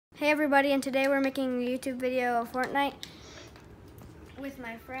Hey everybody, and today we're making a YouTube video of Fortnite with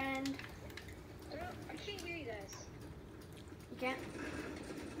my friend. I can't hear you guys. You can't?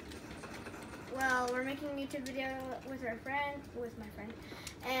 Well, we're making a YouTube video with my friend,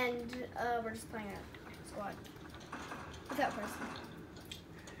 and we're just playing a squad. Without person.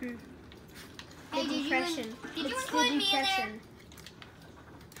 Hey, did you include me in there?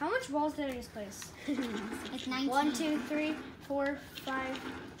 How much balls did I just place? It's 19. 1, 2, 3, 4, 5,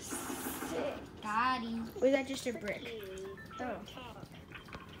 6. Got him. Was that just a brick? Oh.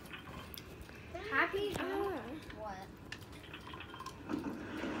 Happy? What?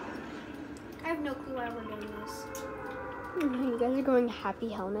 I have no clue why we're doing this. You guys are going happy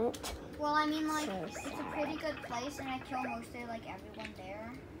helmet. Well, I mean, like, So it's a pretty good place, and I kill mostly, like, everyone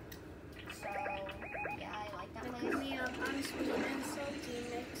there. So, yeah, I like that place. Me up. I'm sweet and salty.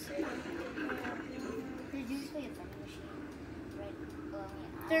 Mix it up. There's usually a vending machine right below me.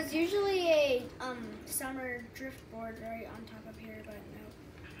 There's usually a summer drift board right on top of here, but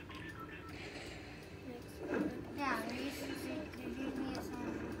no. Yeah, there's usually a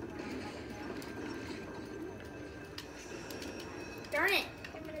summer. Darn it!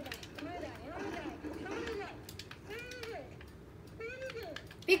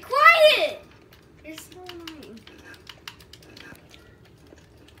 Be quiet! You're so annoying.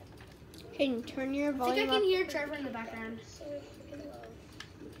 Hayden, turn your volume up. I think I can hear Trevor in the background.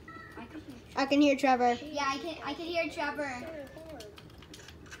 I can hear Trevor. Yeah, I can hear Trevor.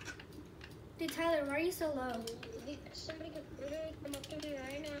 Dude, Tyler, why are you so low? Somebody could literally come up to me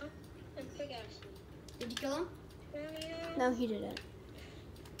right now and pickaxe me. Did you kill him? No, he didn't.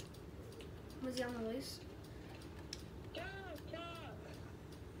 Was he on the loose?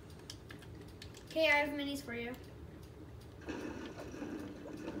 Okay, I have minis for you.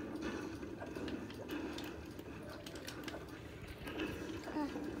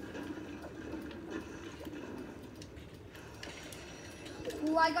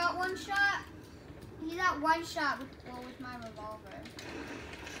 Ooh, I got one shot. He's at one shot with my revolver.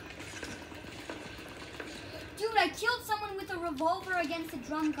 Dude, I killed someone with a revolver against a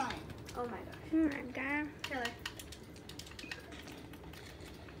drum gun. Oh my gosh. Alright, Taylor.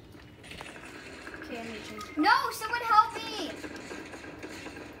 Okay, I need to change. No, someone help me.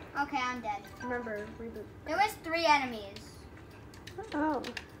 Okay, I'm dead. Remember, reboot. There was 3 enemies. Oh.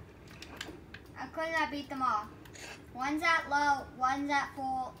 I could not beat them all. One's at low, one's at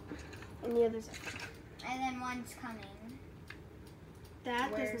full, And the other's and then one's coming.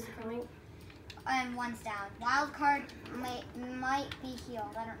 that Where's isn't coming. And one's down. Wild card might be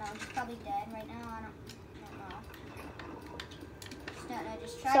healed. I don't know. He's probably dead right now. I don't know.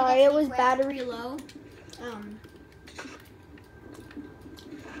 Just try Sorry, to it was quick. battery low.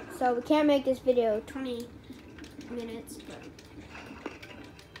 So we can't make this video 20 minutes, but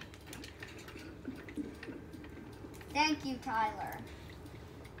Thank you, Tyler.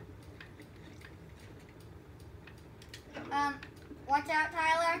 Watch out,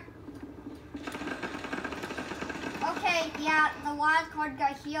 Tyler. Okay, yeah, the wild card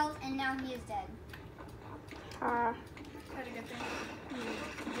got healed, and now he is dead.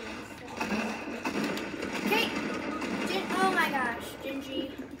 Okay. Oh my gosh,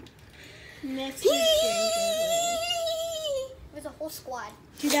 Gingy. Missed It was a whole squad.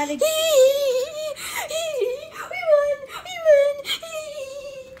 Do that again. We won!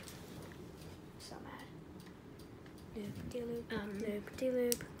 So mad.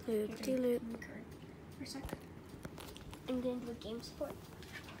 Loop-de-loop. Loop-de-loop. For a sec. I'm getting to game support.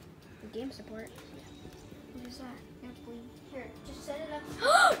 Game support? What is that? Here, just set it up.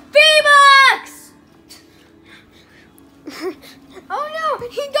 V-Bucks! Oh no!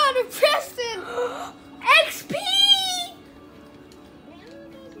 He got a Preston! XP!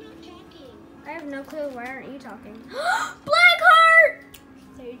 I have no clue. Why aren't you talking? Blackheart!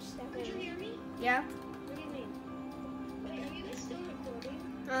 Stage 7. Did you hear me? Yeah? What do you mean? Wait, are you guys still recording?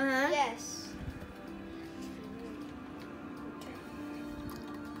 Uh-huh. Yes.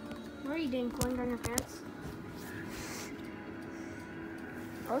 What are you doing? Pulling down your pants?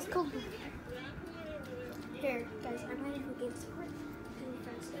 Oh, it's cold. Here, guys, I'm ready for game support.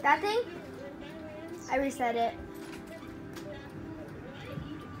 That thing? I reset it.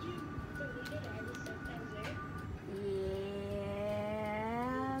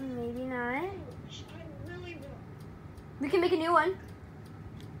 Yeah, maybe not. We can make a new one.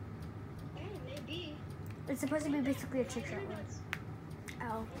 Maybe. It's supposed to be basically a trick shot one. Oh. I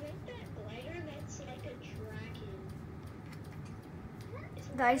like that glider that's like a dragon.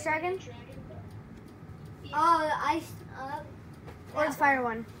 The ice dragon? Oh, the ice. Or the fire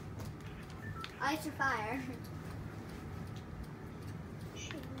one? Ice or fire?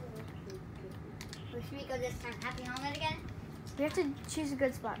 Should we go this time? Happy Helmet again? We have to choose a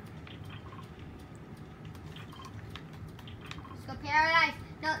good spot. Let's go Paradise.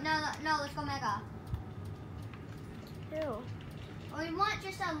 No, let's go Mega. Ew. We want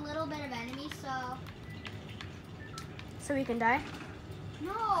just a little bit of enemies, so... So we can die?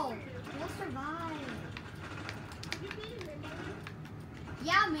 No, we'll survive.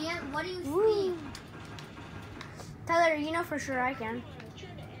 Yeah, man, what do you think? Tyler, you know for sure I can.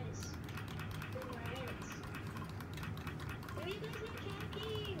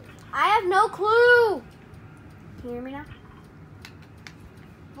 I have no clue. Can you hear me now?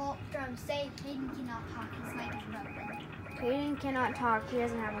 Well, say Hayden cannot talk. His mic is broken. Hayden cannot talk. He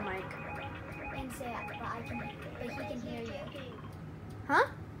doesn't have a mic. And say it, but he can hear you. Huh?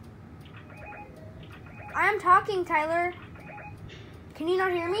 I am talking, Tyler. Can you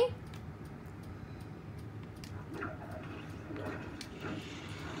not hear me?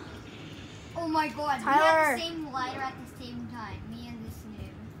 Oh my God, Tyler. we have the same lighter at the same time. Me and this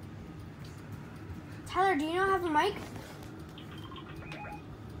noob. Tyler, do you not have a mic?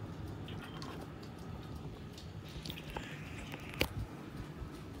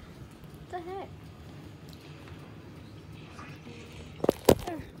 What the heck?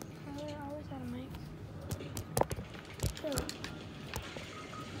 Tyler always had a mic.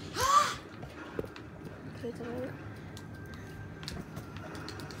 Okay, Tyler.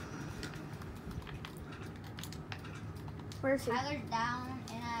 Where's he? Tyler's down,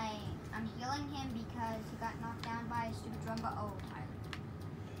 and I'm healing him because he got knocked down by a stupid drum. But oh, Tyler,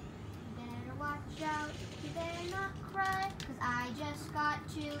 you better watch out. You better not cry, cause I just got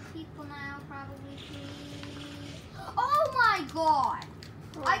 2 people now, probably 3. Oh my God!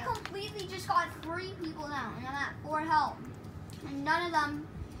 I completely just got 3 people now, and I'm at 4 health, and none of them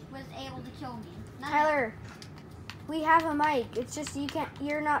was able to kill me. None of them. Tyler, we have a mic. It's just you can't.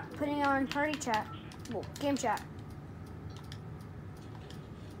 You're not putting it on party chat. Well, game chat.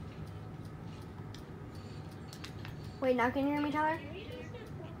 Wait, now can you hear me, Tyler?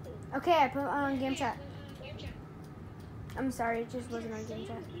 Okay, I put it on game chat. I'm sorry, it just wasn't on game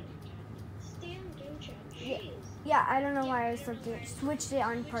chat. Stay on game chat. Yeah. Jeez. Yeah, I don't know why I switched it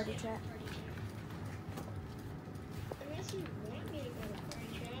on party chat. Unless you want me to go to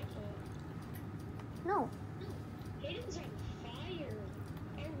party chat, but No, Hayden's on fire.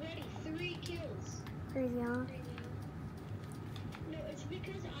 Already 3 kills. crazy, huh? No, it's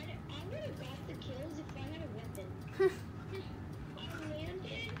because I would have got the kills if I had a weapon. I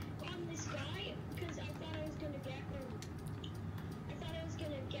landed on this guy because I thought I was gonna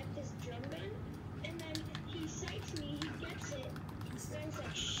get this drum gun, and then he sights me, he gets it, and I was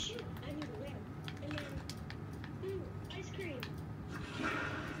like, shoot, I need to run. And then, ooh, ice cream.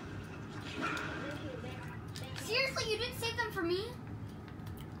 Seriously, you didn't save them for me?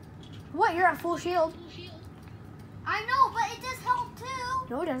 What? You're at full shield. I know, but it does help too.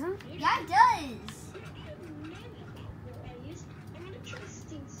 No, it doesn't. Yeah, it does. I want to try to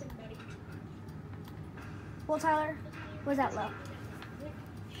sting somebody. Well, Tyler, was that low?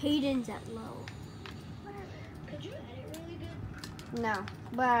 Hayden's at low. Could you edit really good? No,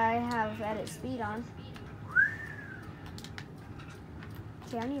 but I have edit speed on.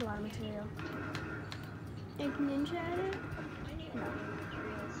 Okay, I need a lot of material. And ninja edit? I need more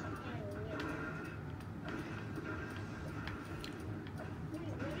materials.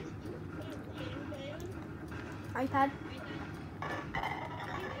 Wait, what is Hayden playing? iPad?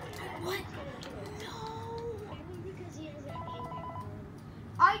 What? No. Probably because he has that aimbot.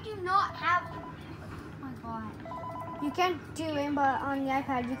 I do not have. Oh my God. You can do aimbot on the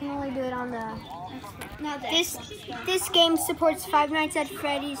iPad. You can only do it on the. This game supports Five Nights at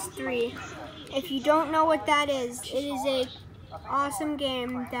Freddy's 3. If you don't know what that is, it is a awesome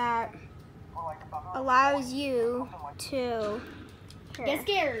game that allows you to Get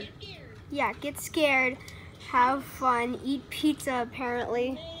scared. Yeah, get scared, have fun, eat pizza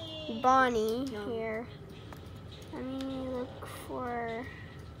apparently. Bonnie here. Let me look for.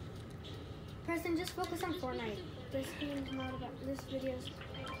 Preston, just focus on Fortnite. This game's not about. This video's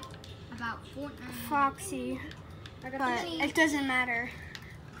About Fortnite. Foxy, but it doesn't matter.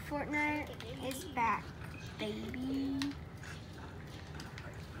 Fortnite is back, baby.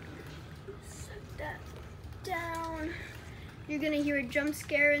 Set that down. You're gonna hear a jump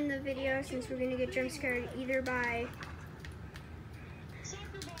scare in the video since we're gonna get jump scared either by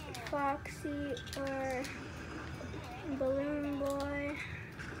Foxy or Balloon Boy,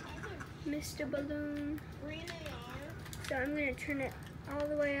 Mr. Balloon. So I'm gonna turn it all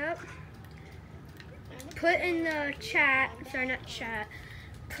the way up. Put in the chat, sorry, not chat,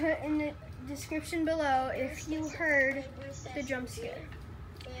 put in the description below if you heard the jump scare.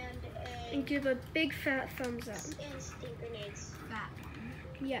 And and give a big fat thumbs up. And stink grenades. Fat.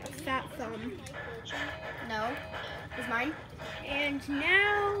 Yeah, fat thumb. No. Is mine? And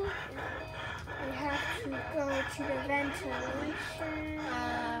now we have to go to the ventilation.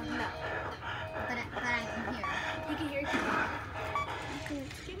 No. But I can hear. You can hear it.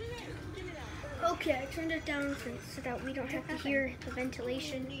 Give me that. Okay, I turned it down so that we don't have to hear the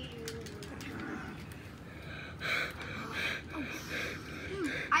ventilation.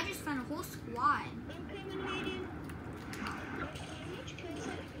 I just found a whole squad. I'm coming, Hayden. How much kills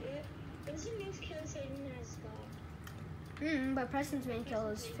what is the most kills Hayden has got? But Preston's main kill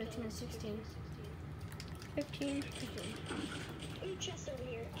is 15 and 16. 15. Ooh, chest over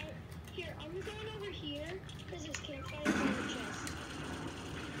here. Here, I'm going over here because there's campfires on the chest.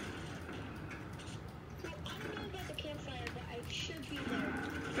 So I don't know about the campfire, but I should be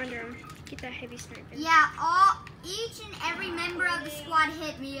there. Under him. Get that heavy sniper. Yeah, each and every member of the squad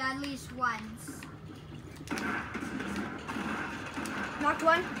hit me at least once. Knocked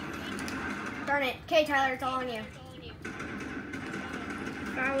one. Darn it. Okay, Tyler, it's all on you.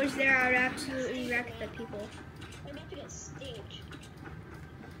 If I was there, I would absolutely wreck the people. I'm about to get stinked.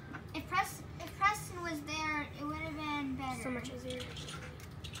 If Preston was there, it would have been better. So much easier.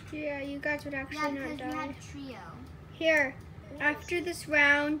 Yeah, you guys would Yeah, actually because not we had die. a trio. Here, after this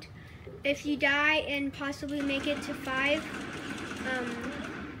round, if you die and possibly make it to 5,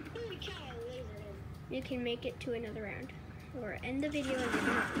 Holy cow, I lasered him. you can make it to another round. Or end the video and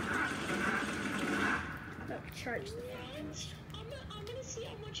charge the phone. I'm gonna see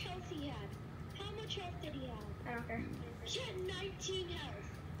how much health he had. How much health did he have? I don't care. He had 19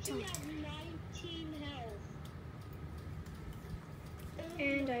 health. He had 19 health. Oh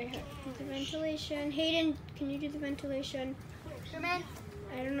And I have to do the ventilation. Hayden, can you do the ventilation? Come in.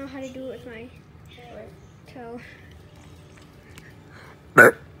 I don't know how to do it with my toe.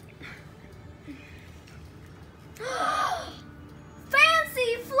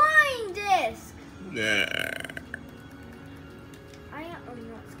 Fancy flying disc. Oh,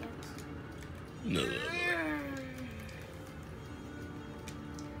 no, it's skins. No.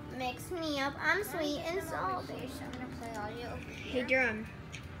 Mix me up. I'm sweet and salty. I'm gonna play audio. Hey, Durham.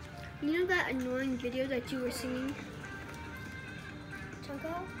 You know that annoying video that you were singing?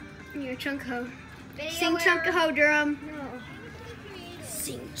 Chunko? Your Chunko. Video Sing where- Chunko, Durham. No.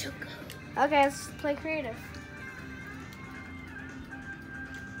 Sing Chunko. Okay, let's play creative.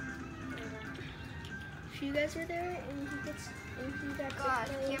 If you guys are there and he got God,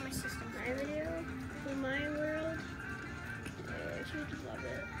 to play camera system. my video for my world, she would love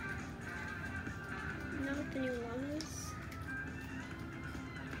it. You know what the new one is?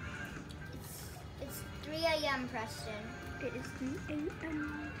 It's 3 a.m. Preston. It is 3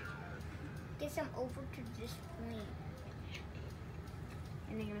 a.m. Guess I'm over to this point.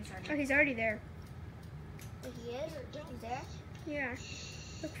 And then you're gonna start. Oh, he's already there. He is? He's there? Yeah.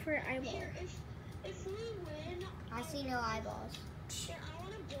 Look for an eyeball. Here, if we win, I see no eyeballs. here, I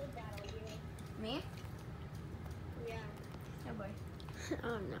want to build battle you. Me? Yeah. Oh boy.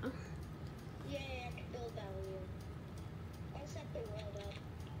 Oh no. Yeah, I can build battle you. I'll set the world up.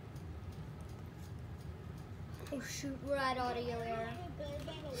 Oh shoot, we're at audio error. Build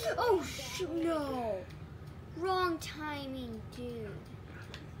battle you. Oh shoot, no. Wrong timing, dude.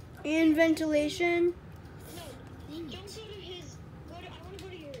 And ventilation. No, Dang don't it. go to his. I want to go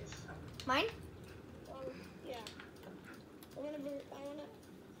to yours. Mine? Yeah. I want to.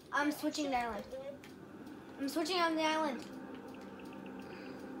 I'm switching the island. I'm switching on the island.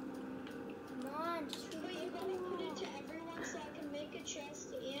 Come on, just But you gotta put it to everyone so I can make a chest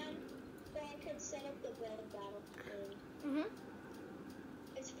and so I could set up the build battle thing. Mhm.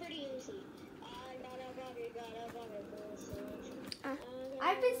 It's pretty easy.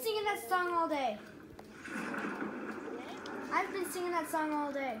 I've been singing that song all day. I've been singing that song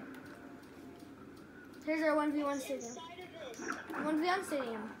all day. Here's our 1v1 stadium. Inside of this. 1v1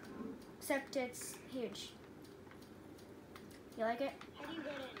 stadium. Except it's huge. You like it? How do you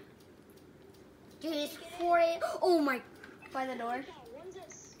get in? Dude, it's 40. Oh my. By the door. One's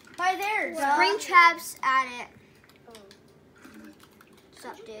this. By there. Well- Spring traps at it. Oh. What's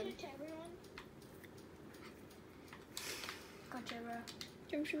up, Could you put dude? it to everyone? Gotcha, bro.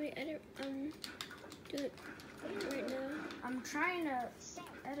 Jim, should we edit? Do it right now. I'm trying to Stop.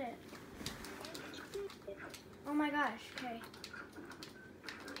 edit. Oh my gosh. Okay.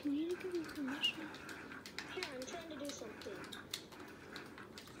 Can you give me permission? Here, I'm trying to do something.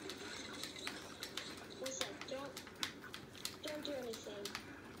 Listen, don't do anything.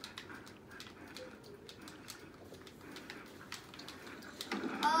 Oh,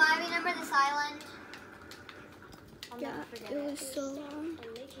 I remember this island. I'll Yeah, never forget it it. was so long.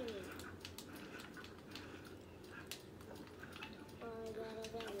 I'm making it.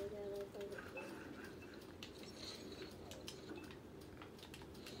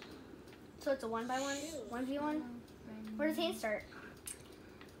 So it's a 1v1, 1v1. Where does Hayden start?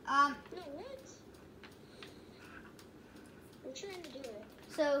 No, what? I'm trying to do it.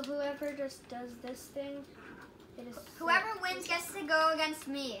 So whoever just does this thing, it is. Whoever wins gets to go against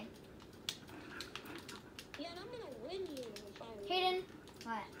me. Yeah, and I'm gonna win you if I win. Hayden,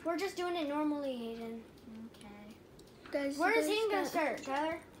 What? we're just doing it normally, Hayden. Okay. Guys, Where is Hayden gonna start,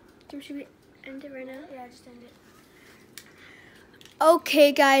 Tyler? Should we end it right now? Yeah, just end it.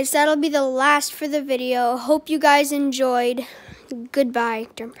 Okay, guys, that'll be the last for the video. Hope you guys enjoyed. Goodbye.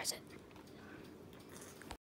 Don't press it.